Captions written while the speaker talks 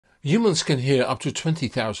Humans can hear up to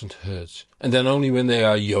 20,000 Hz, and then only when they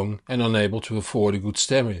are young and unable to afford a good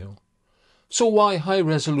stereo. So why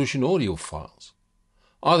high-resolution audio files?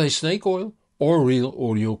 Are they snake oil or real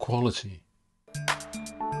audio quality?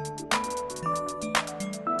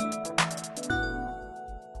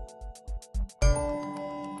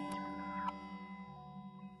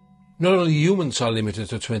 Not only humans are limited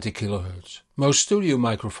to 20 kHz, most studio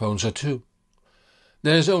microphones are too.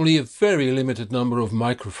 There is only a very limited number of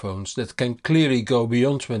microphones that can clearly go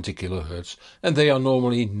beyond 20 kHz, and they are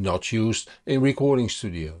normally not used in recording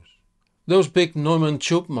studios. Those big Neumann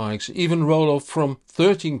tube mics even roll up from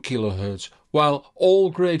 13 kHz, while all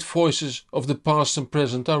great voices of the past and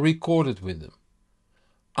present are recorded with them.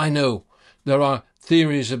 I know there are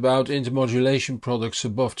theories about intermodulation products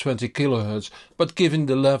above 20 kHz, but given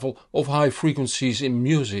the level of high frequencies in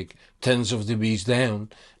music, tens of dBs down,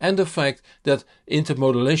 and the fact that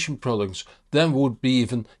intermodulation products then would be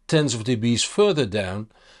even tens of dBs further down,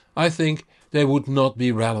 I think they would not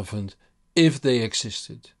be relevant if they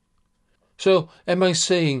existed. So am I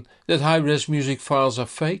saying that high-res music files are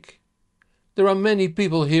fake? There are many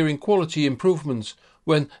people hearing quality improvements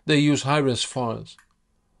when they use high-res files.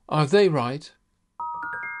 Are they right?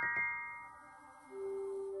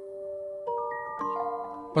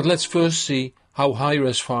 But let's first see how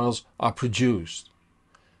high-res files are produced.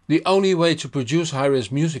 The only way to produce high-res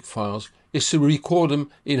music files is to record them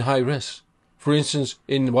in high-res, for instance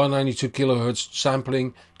in 192 kHz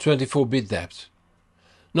sampling 24-bit depth.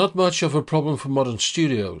 Not much of a problem for modern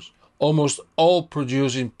studios. Almost all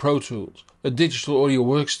produce in Pro Tools, a digital audio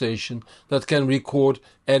workstation that can record,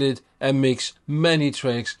 edit and mix many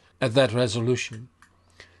tracks at that resolution.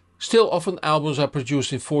 Still, often albums are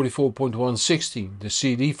produced in 44.116, the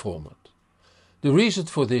CD format. The reason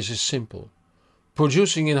for this is simple.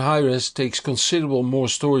 Producing in high-res takes considerable more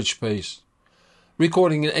storage space.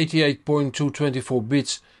 Recording in 88.2 24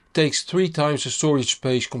 bits takes 3 times the storage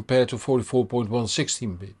space compared to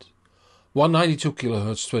 44.116 bit. 192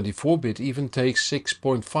 kHz 24-bit even takes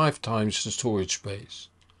 6.5 times the storage space.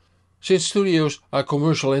 Since studios are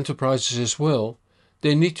commercial enterprises as well,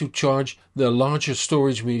 they need to charge the larger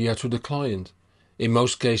storage media to the client, in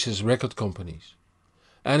most cases record companies.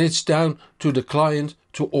 And it's down to the client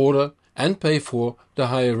to order and pay for the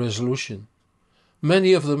higher resolution.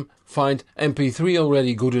 Many of them find MP3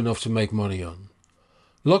 already good enough to make money on.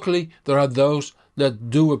 Luckily, there are those that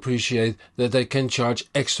do appreciate that they can charge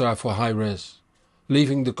extra for high res,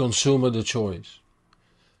 leaving the consumer the choice.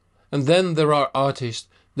 And then there are artists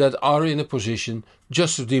that are in a position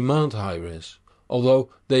just to demand high res, although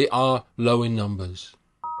they are low in numbers.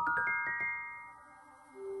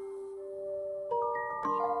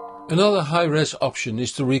 Another high-res option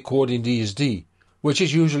is to record in DSD, which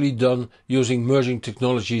is usually done using Merging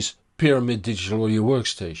Technologies' Pyramid Digital Audio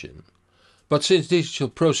Workstation. But since digital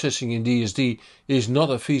processing in DSD is not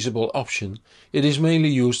a feasible option, it is mainly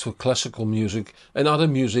used for classical music and other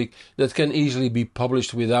music that can easily be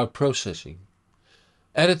published without processing.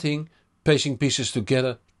 Editing, piecing pieces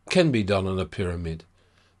together, can be done on a pyramid.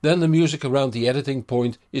 Then the music around the editing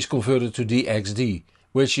point is converted to DXD,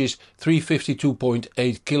 which is 352.8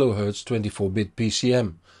 kHz 24-bit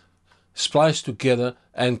PCM, spliced together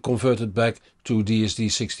and converted back to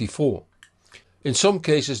DSD64. In some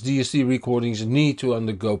cases DSD recordings need to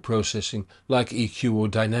undergo processing like EQ or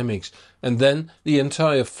dynamics, and then the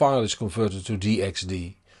entire file is converted to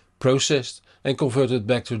DXD, processed and converted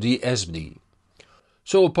back to DSD.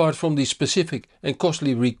 So apart from the specific and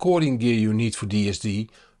costly recording gear you need for DSD,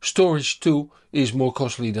 storage too is more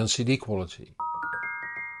costly than CD quality.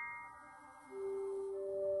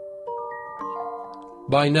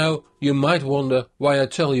 By now you might wonder why I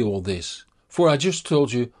tell you all this, for I just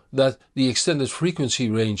told you that the extended frequency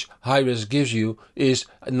range high-res gives you is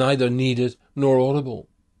neither needed nor audible.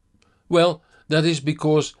 Well, that is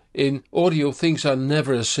because in audio things are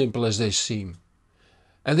never as simple as they seem.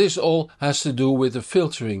 And this all has to do with the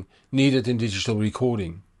filtering needed in digital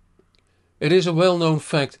recording. It is a well-known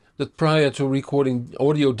fact that prior to recording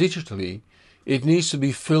audio digitally, it needs to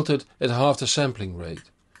be filtered at half the sampling rate.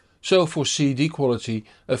 So for CD quality,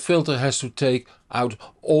 a filter has to take out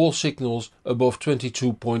all signals above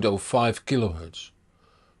 22.05 kHz.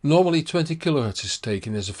 Normally 20 kHz is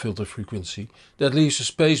taken as a filter frequency. That leaves a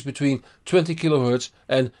space between 20 kHz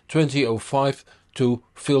and 20.05 to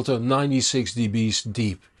filter 96 dBs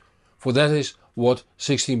deep, for that is what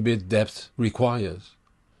 16-bit depth requires.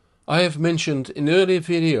 I have mentioned in earlier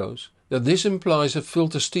videos that this implies a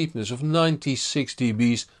filter steepness of 96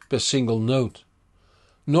 dBs per single note.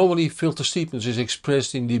 Normally filter steepness is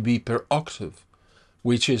expressed in dB per octave,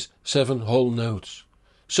 which is 7 whole notes.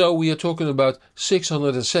 So we are talking about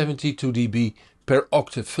 672 dB per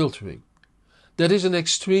octave filtering. That is an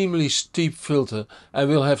extremely steep filter and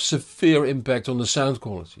will have severe impact on the sound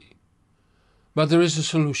quality. But there is a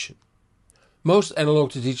solution. Most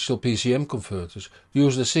analog to digital PCM converters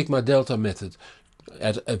use the sigma delta method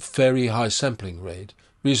at a very high sampling rate,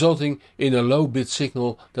 resulting in a low bit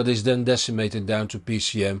signal that is then decimated down to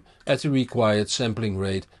PCM at the required sampling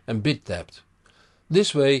rate and bit depth.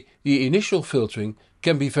 This way the initial filtering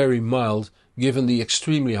can be very mild given the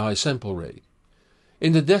extremely high sample rate.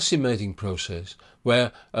 In the decimating process,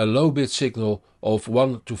 where a low bit signal of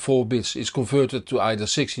 1 to 4 bits is converted to either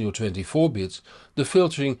 16 or 24 bits, the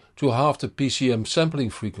filtering to half the PCM sampling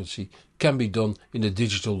frequency can be done in the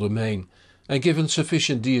digital domain, and given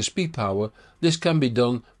sufficient DSP power, this can be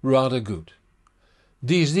done rather good.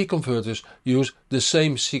 DSD converters use the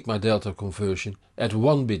same sigma delta conversion at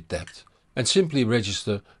 1 bit depth and simply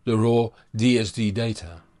register the raw DSD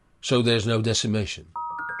data, so there's no decimation.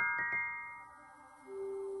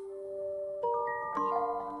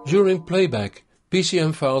 During playback,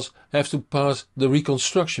 PCM files have to pass the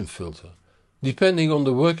reconstruction filter. Depending on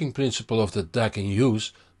the working principle of the DAC in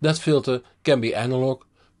use, that filter can be analog,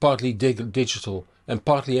 partly digital and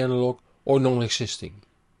partly analog or non-existing.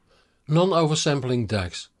 Non-oversampling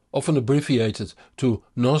DACs, often abbreviated to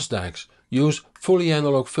NOS DACs, use fully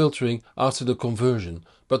analog filtering after the conversion,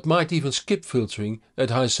 but might even skip filtering at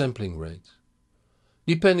high sampling rates.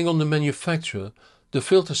 Depending on the manufacturer, the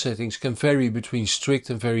filter settings can vary between strict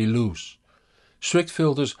and very loose. Strict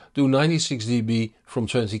filters do 96 dB from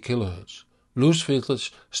 20 kHz. Loose filters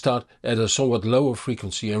start at a somewhat lower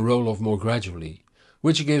frequency and roll off more gradually,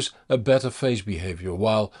 which gives a better phase behavior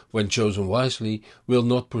while, when chosen wisely, will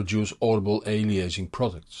not produce audible aliasing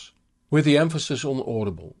products, with the emphasis on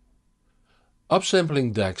audible.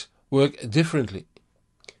 Upsampling DACs work differently.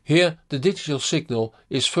 Here the digital signal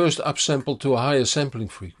is first upsampled to a higher sampling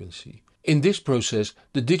frequency. In this process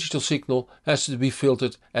the digital signal has to be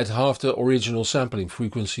filtered at half the original sampling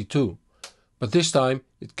frequency too, but this time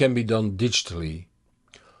it can be done digitally.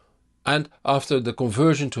 And after the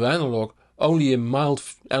conversion to analog, only a mild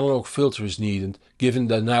analog filter is needed given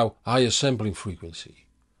the now higher sampling frequency.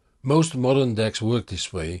 Most modern DACs work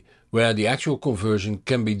this way, where the actual conversion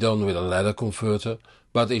can be done with a ladder converter,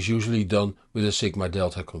 but is usually done with a sigma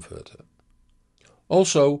delta converter.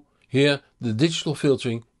 Also, here the digital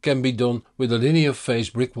filtering can be done with a linear phase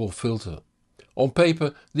brickwall filter. On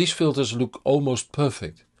paper these filters look almost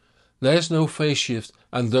perfect. There is no phase shift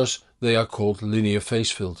and thus they are called linear phase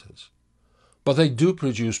filters. But they do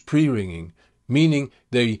produce pre-ringing, meaning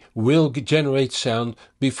they will generate sound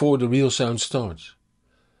before the real sound starts.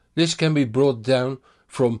 This can be brought down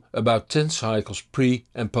from about 10 cycles pre-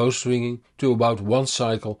 and post-ringing to about 1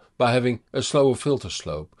 cycle by having a slower filter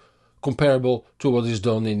slope, comparable to what is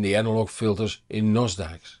done in the analog filters in NOS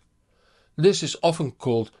DACs. This is often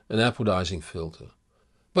called an apodizing filter,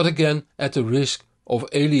 but again at the risk of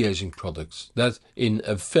aliasing products that in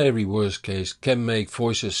a very worst case can make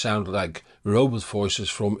voices sound like robot voices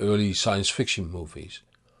from early science fiction movies.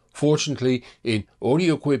 Fortunately, in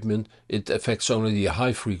audio equipment it affects only the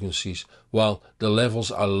high frequencies, while the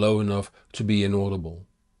levels are low enough to be inaudible.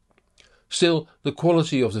 Still, the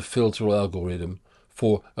quality of the filter algorithm,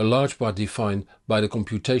 for a large part defined by the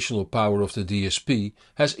computational power of the DSP,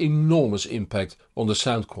 has enormous impact on the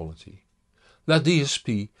sound quality. That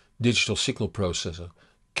DSP, digital signal processor,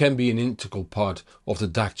 can be an integral part of the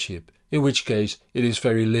DAC chip, in which case it is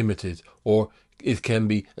very limited, or it can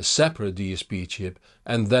be a separate DSP chip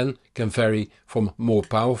and then can vary from more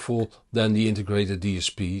powerful than the integrated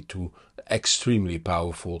DSP to extremely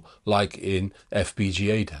powerful, like in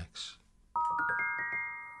FPGA DACs.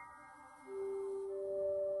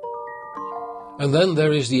 And then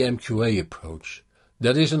there is the MQA approach.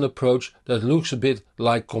 That is an approach that looks a bit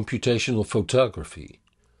like computational photography.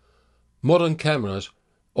 Modern cameras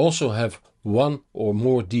also have one or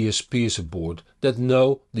more DSPs aboard that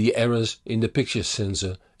know the errors in the picture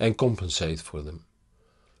sensor and compensate for them.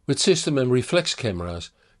 With system and reflex cameras,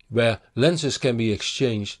 where lenses can be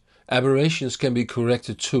exchanged, aberrations can be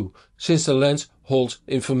corrected too, since the lens holds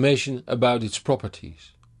information about its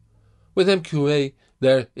properties. With MQA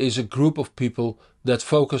there is a group of people that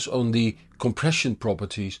focus on the compression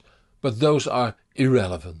properties, but those are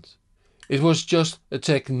irrelevant. It was just a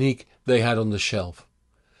technique they had on the shelf.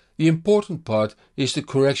 The important part is the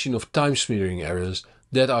correction of time smearing errors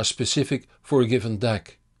that are specific for a given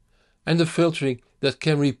DAC, and the filtering that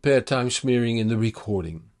can repair time smearing in the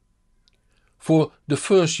recording. For the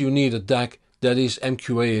first you need a DAC that is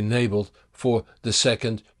MQA enabled. For the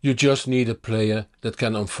second you just need a player that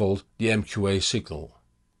can unfold the MQA signal.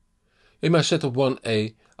 In my setup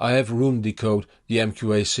 1A I have room decode the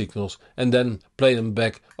MQA signals and then play them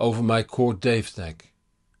back over my Chord Dave deck.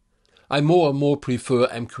 I more and more prefer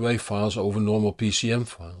MQA files over normal PCM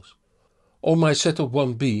files. On my setup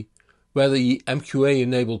 1B, where the MQA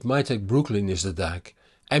enabled Mytek Brooklyn is the DAC,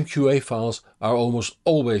 MQA files are almost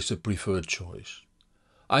always the preferred choice.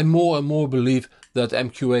 I more and more believe that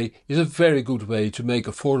MQA is a very good way to make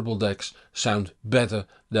affordable DACs sound better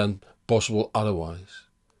than possible otherwise.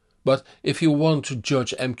 But if you want to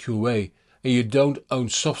judge MQA and you don't own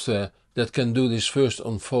software that can do this first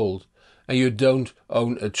unfold, and you don't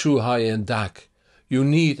own a true high-end DAC, you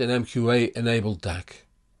need an MQA enabled DAC.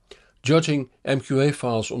 Judging MQA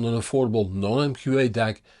files on an affordable non-MQA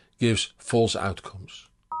DAC gives false outcomes.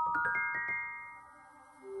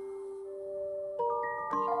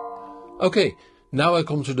 Okay, now I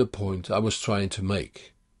come to the point I was trying to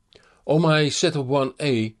make. On my setup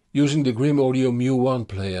 1A, using the Grim Audio Mu1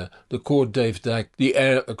 player, the Chord Dave DAC, the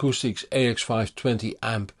Air Acoustics AX520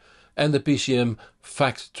 amp and the PCM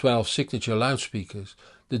FACT 12 signature loudspeakers,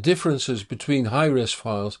 the differences between high-res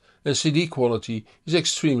files and CD quality is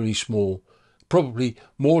extremely small, probably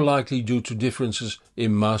more likely due to differences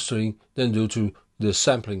in mastering than due to the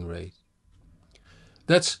sampling rate.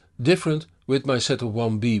 That's different with my setup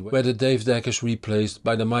 1B, where the Dave DAC is replaced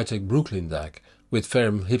by the Mytek Brooklyn DAC with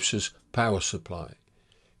Ferrum Hipsus power supply.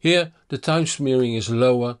 Here the time smearing is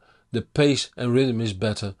lower, the pace and rhythm is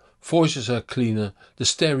better, voices are cleaner, the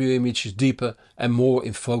stereo image is deeper and more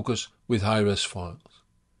in focus with high-res files.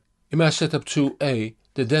 In my setup 2A,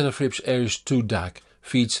 the Denafrips Aries 2 DAC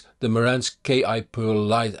feeds the Marantz KI Pearl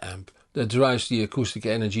Light amp that drives the Acoustic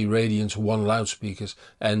Energy Radiance 1 loudspeakers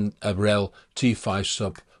and a REL T5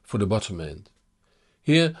 sub for the bottom end.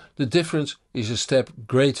 Here the difference is a step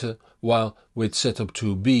greater, while with setup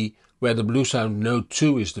 2B, where the Bluesound Node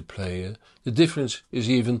 2 is the player, the difference is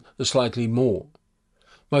even a slightly more.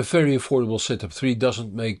 My very affordable setup 3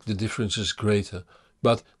 doesn't make the differences greater,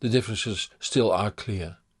 but the differences still are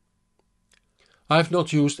clear. I have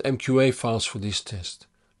not used MQA files for this test,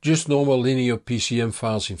 just normal linear PCM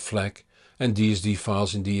files in FLAC and DSD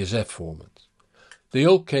files in DSF format. They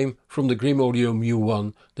all came from the Grim Audio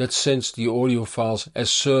Mu1 that sends the audio files as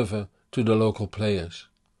server to the local players,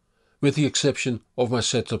 with the exception of my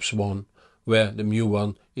setups 1, where the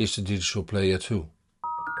Mu1 is the digital player too.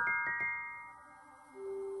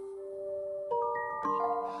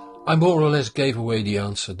 I more or less gave away the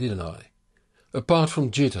answer, didn't I? Apart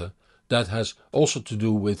from jitter, that has also to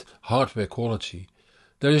do with hardware quality,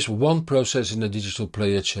 there is one process in the digital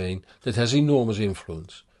player chain that has enormous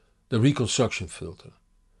influence: the reconstruction filter.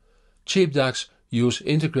 Cheap DACs use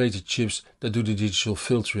integrated chips that do the digital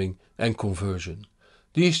filtering and conversion.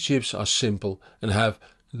 These chips are simple and have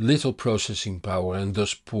little processing power and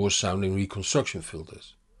thus poor sounding reconstruction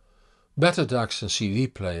filters. Better DACs and CD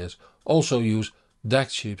players also use DAC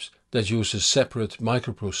chips that use a separate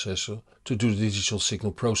microprocessor to do the digital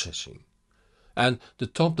signal processing. And the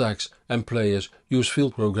top DACs and players use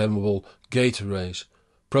field programmable gate arrays,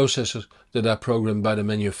 processors that are programmed by the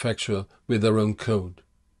manufacturer with their own code.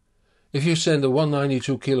 If you send a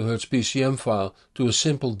 192 kHz PCM file to a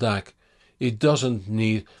simple DAC, it doesn't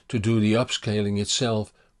need to do the upscaling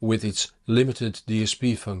itself with its limited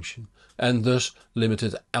DSP function and thus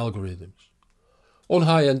limited algorithms. On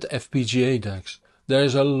high-end FPGA DACs there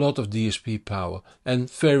is a lot of DSP power and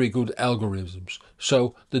very good algorithms,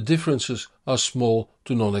 so the differences are small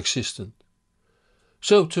to non-existent.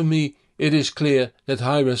 So to me it is clear that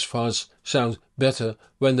high-res files sound better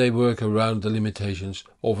when they work around the limitations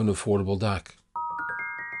of an affordable DAC.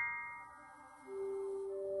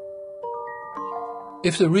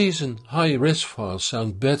 If the reason high-res files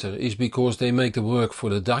sound better is because they make the work for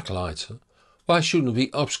the DAC lighter, why shouldn't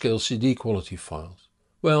we upscale CD quality files?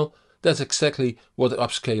 Well, that's exactly what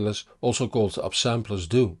upscalers, also called upsamplers,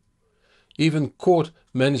 do. Even Chord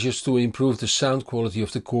manages to improve the sound quality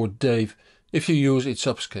of the Chord Dave if you use its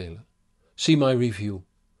upscaler. See my review.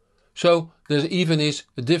 So there even is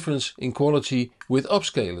a difference in quality with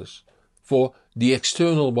upscalers, for the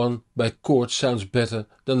external one by Chord sounds better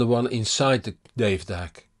than the one inside the Dave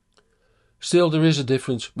DAC. Still there is a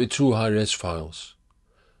difference with true high-res files,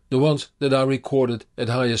 the ones that are recorded at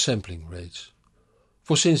higher sampling rates.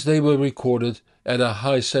 For since they were recorded at a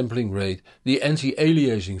high sampling rate, the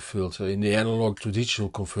anti-aliasing filter in the analog to digital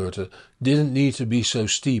converter didn't need to be so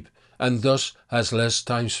steep and thus has less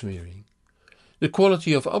time smearing. The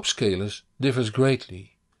quality of upscalers differs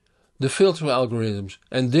greatly. The filter algorithms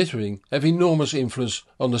and dithering have enormous influence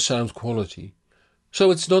on the sound quality. So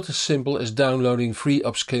it's not as simple as downloading free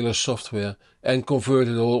upscaler software and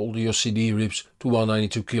converting all your CD rips to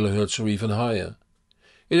 192 kHz or even higher.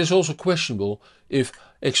 It is also questionable if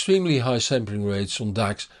extremely high sampling rates on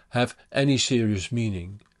DACs have any serious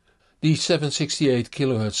meaning. The 768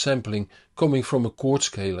 kHz sampling coming from a chord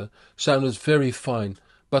scaler sounded very fine,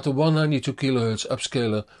 but the 192 kHz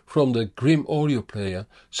upscaler from the Grim audio player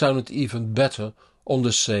sounded even better on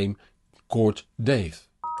the same chord Dave.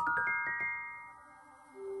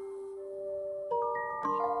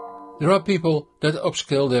 There are people that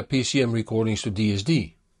upscale their PCM recordings to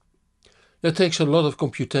DSD. That takes a lot of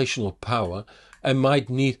computational power and might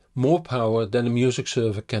need more power than a music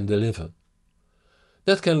server can deliver.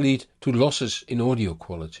 That can lead to losses in audio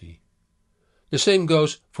quality. The same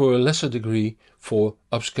goes for a lesser degree for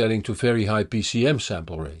upscaling to very high PCM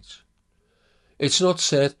sample rates. It's not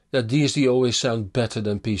said that DSD always sounds better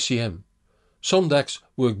than PCM. Some DACs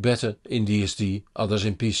work better in DSD, others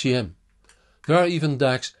in PCM. There are even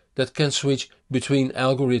DACs that can switch between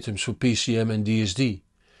algorithms for PCM and DSD.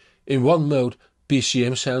 In one mode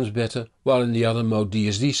PCM sounds better, while in the other mode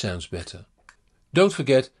DSD sounds better. Don't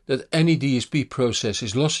forget that any DSP process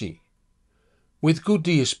is lossy. With good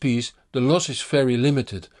DSPs the loss is very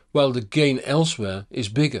limited, while the gain elsewhere is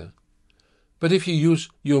bigger. But if you use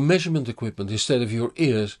your measurement equipment instead of your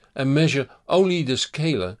ears and measure only the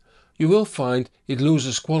scaler, you will find it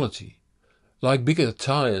loses quality. Like bigger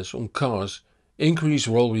tires on cars, increase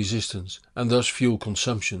roll resistance and thus fuel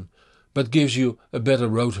consumption, but gives you a better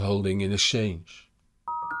road holding in exchange.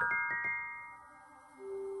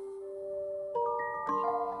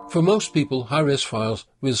 For most people, high-res files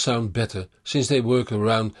will sound better since they work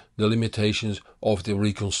around the limitations of the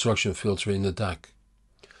reconstruction filter in the DAC.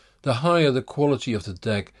 The higher the quality of the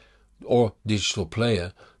DAC or digital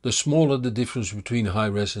player, the smaller the difference between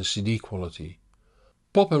high-res and CD quality.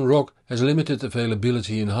 Pop and rock has limited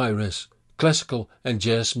availability in high-res. Classical and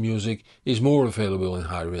jazz music is more available in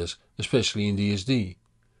high-res, especially in DSD.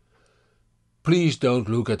 Please don't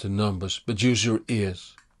look at the numbers, but use your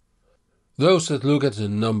ears. Those that look at the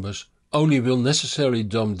numbers only will necessarily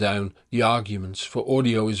dumb down the arguments, for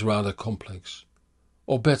audio is rather complex.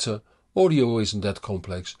 Or better, audio isn't that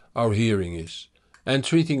complex, our hearing is. And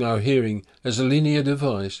treating our hearing as a linear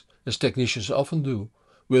device, as technicians often do,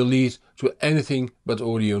 will lead to anything but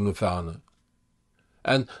audio nirvana.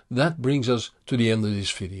 And that brings us to the end of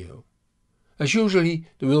this video. As usually,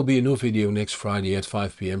 there will be a new video next Friday at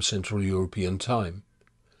 5 PM Central European Time.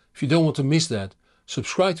 If you don't want to miss that,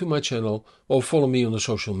 subscribe to my channel or follow me on the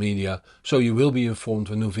social media so you will be informed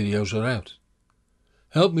when new videos are out.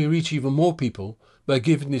 Help me reach even more people by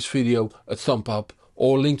giving this video a thumb up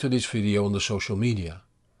or link to this video on the social media.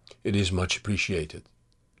 It is much appreciated.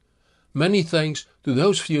 Many thanks to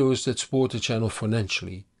those viewers that support the channel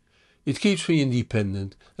financially. It keeps me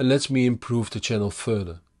independent and lets me improve the channel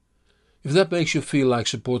further. If that makes you feel like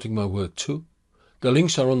supporting my work too, the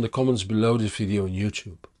links are on the comments below this video on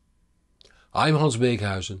YouTube. I'm Hans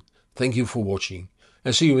Beekhuizen, thank you for watching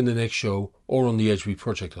and see you in the next show or on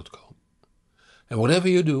thehbproject.com. And whatever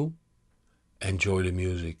you do, enjoy the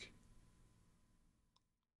music.